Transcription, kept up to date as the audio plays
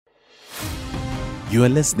You are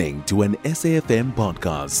listening to an SAFM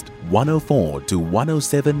podcast, 104 to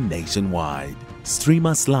 107 nationwide. Stream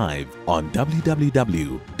us live on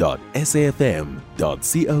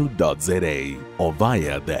www.safm.co.za or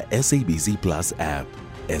via the SABC Plus app.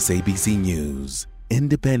 SABC News,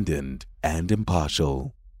 independent and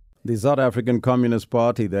impartial. The South African Communist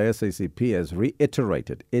Party, the SACP, has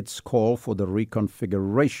reiterated its call for the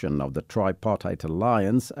reconfiguration of the Tripartite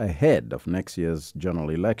Alliance ahead of next year's general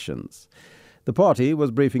elections. The party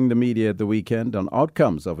was briefing the media at the weekend on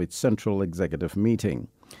outcomes of its central executive meeting.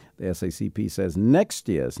 The SACP says next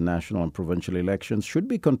year's national and provincial elections should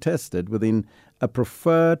be contested within a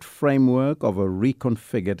preferred framework of a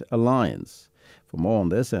reconfigured alliance. For more on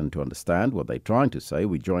this and to understand what they're trying to say,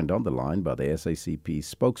 we joined on the line by the SACP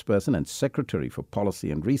Spokesperson and Secretary for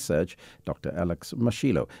Policy and Research, Dr.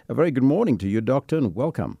 Mashilo. A very good morning to you, Doctor, and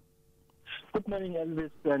welcome. Good morning,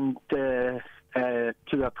 Elvis, and to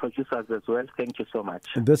your producers as well. Thank you so much.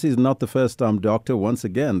 This is not the first time, Doctor. Once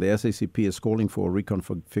again, the SACP is calling for a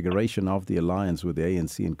reconfiguration of the alliance with the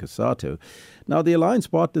ANC and COSATU. Now, the alliance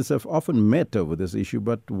partners have often met over this issue,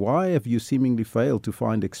 but why have you seemingly failed to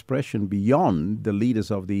find expression beyond the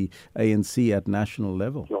leaders of the ANC at national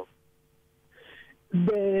level?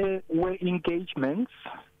 There were engagements,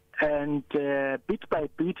 and bit by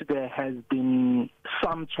bit there has been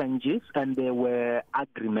some changes, and there were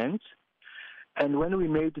agreements. And when we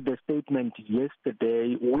made the statement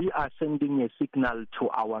yesterday, we are sending a signal to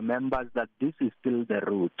our members that this is still the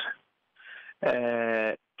route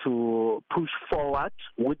to push forward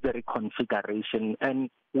with the reconfiguration. And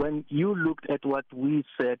when you looked at what we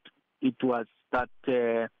said, it was that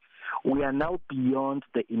we are now beyond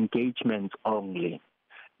the engagement only.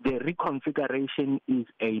 The reconfiguration is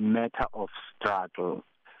a matter of struggle.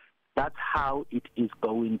 That's how it is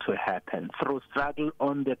going to happen, through struggle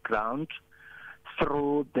on the ground,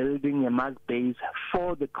 through building a mass base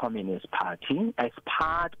for the Communist Party as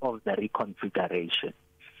part of the reconfiguration,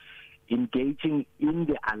 engaging in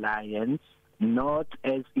the alliance, not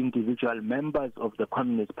as individual members of the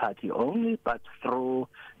Communist Party only, but through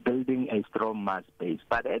building a strong mass base.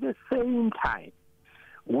 But at the same time,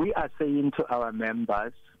 we are saying to our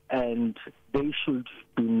members, and they should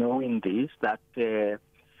be knowing this, that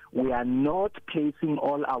we are not placing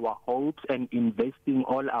all our hopes and investing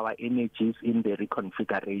all our energies in the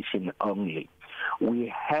reconfiguration only.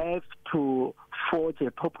 We have to forge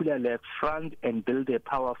a popular left front and build a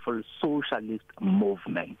powerful socialist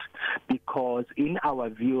movement, because in our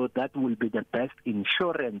view, that will be the best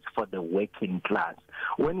insurance for the working class.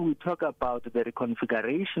 When we talk about the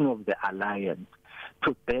reconfiguration of the alliance,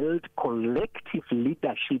 to build collective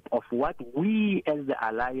leadership of what we as the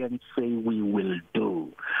alliance say we will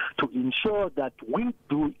do, to ensure that we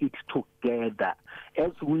do it together.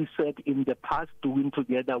 As we said in the past, doing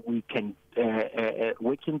together we can,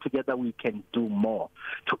 working together we can do more.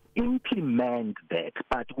 To implement that,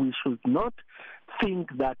 but we should not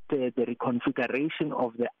think that the reconfiguration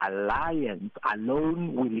of the alliance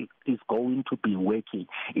alone is going to be working.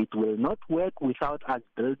 It will not work without us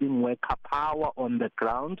building worker power on the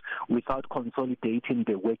ground, without consolidating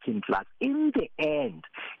the working class. In the end,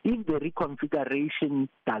 if the reconfiguration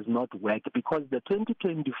does not work, because the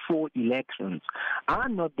 2024 elections are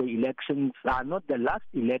not the last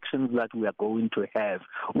elections that we are going to have.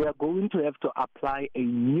 We are going to have to apply a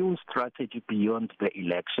new strategy beyond the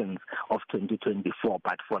elections of 2024.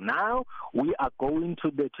 But for now, we are going to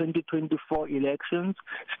the 2024 elections,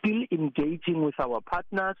 still engaging with our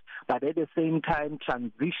partners, but at the same time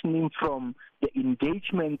transitioning from the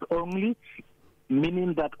engagement only,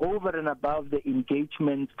 meaning that over and above the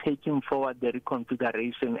engagement, taking forward the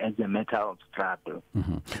reconfiguration as a matter of struggle.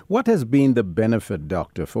 Mm-hmm. What has been the benefit,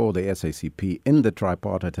 Doctor, for the SACP in the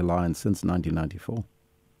Tripartite Alliance since 1994?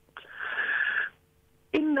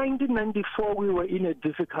 In 1994, we were in a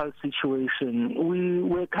difficult situation. We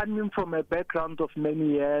were coming from a background of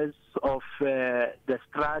many years of the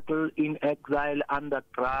struggle in exile,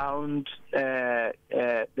 underground, the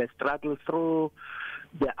struggle through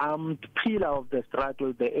the armed pillar of the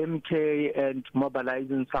struggle, the MK, and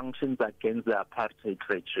mobilizing sanctions against the apartheid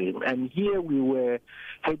regime. And here we were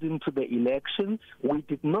heading to the elections. We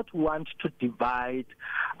did not want to divide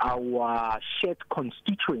our shared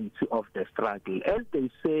constituency of the struggle. As they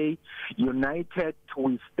say, united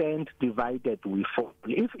we stand, divided we fall.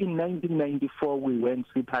 If in 1994 we went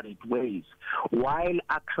separate ways, while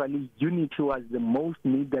actually unity was the most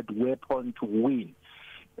needed weapon to win,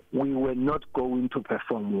 we were not going to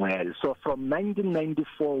perform well. So from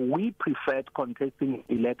 1994, we preferred contesting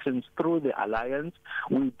elections through the alliance.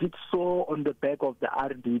 We did so on the back of the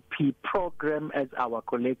RDP program as our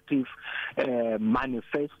collective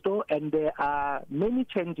manifesto, and there are many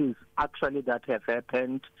changes actually that have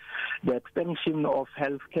happened. The extension of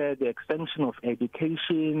healthcare, the extension of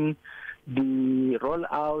education, the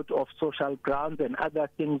rollout of social grants and other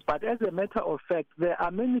things. But as a matter of fact, there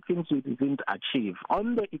are many things we didn't achieve.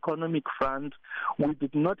 On the economic front, we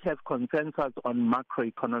did not have consensus on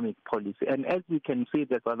macroeconomic policy. And as we can see,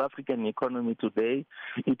 the South African economy today,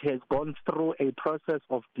 it has gone through a process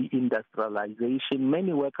of deindustrialization.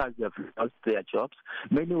 Many workers have lost their jobs.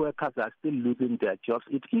 Many workers are still losing their jobs.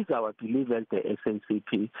 It is our belief as the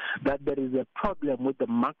SACP that there is a problem with the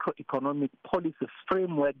macroeconomic policy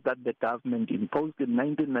framework that the government imposed in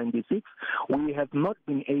 1996. We have not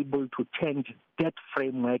been able to change that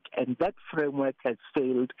framework, and that framework has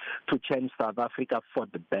failed to change South Africa for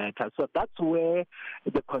the better. So that's where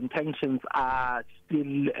the contentions are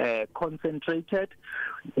still concentrated,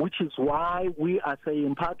 which is why we are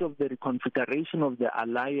saying part of the reconfiguration of the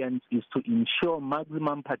alliance is to ensure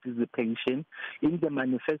maximum participation in the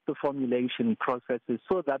manifesto formulation processes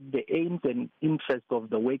so that the aims and interests of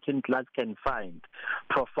the working class can find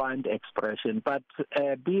profound expression. But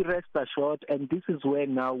be rest assured, and this is where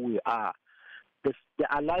now we are,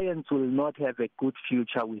 the alliance will not have a good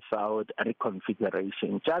future without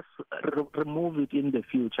reconfiguration. Just remove it in the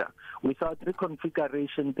future. Without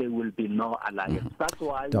reconfiguration, there will be no alliance. That's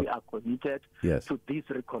why we are committed to this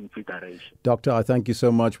reconfiguration. Doctor, I thank you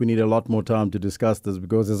so much. We need a lot more time to discuss this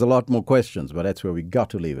because there's a lot more questions, but that's where we got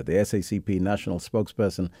to leave it. The SACP National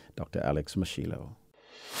Spokesperson, Dr. Alex Mashilo.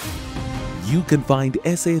 You can find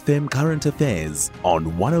SAFM Current Affairs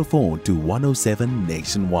on 104 to 107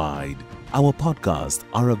 nationwide. Our podcasts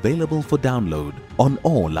are available for download on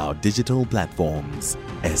all our digital platforms.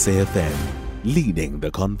 SAFM, leading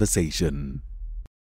the conversation.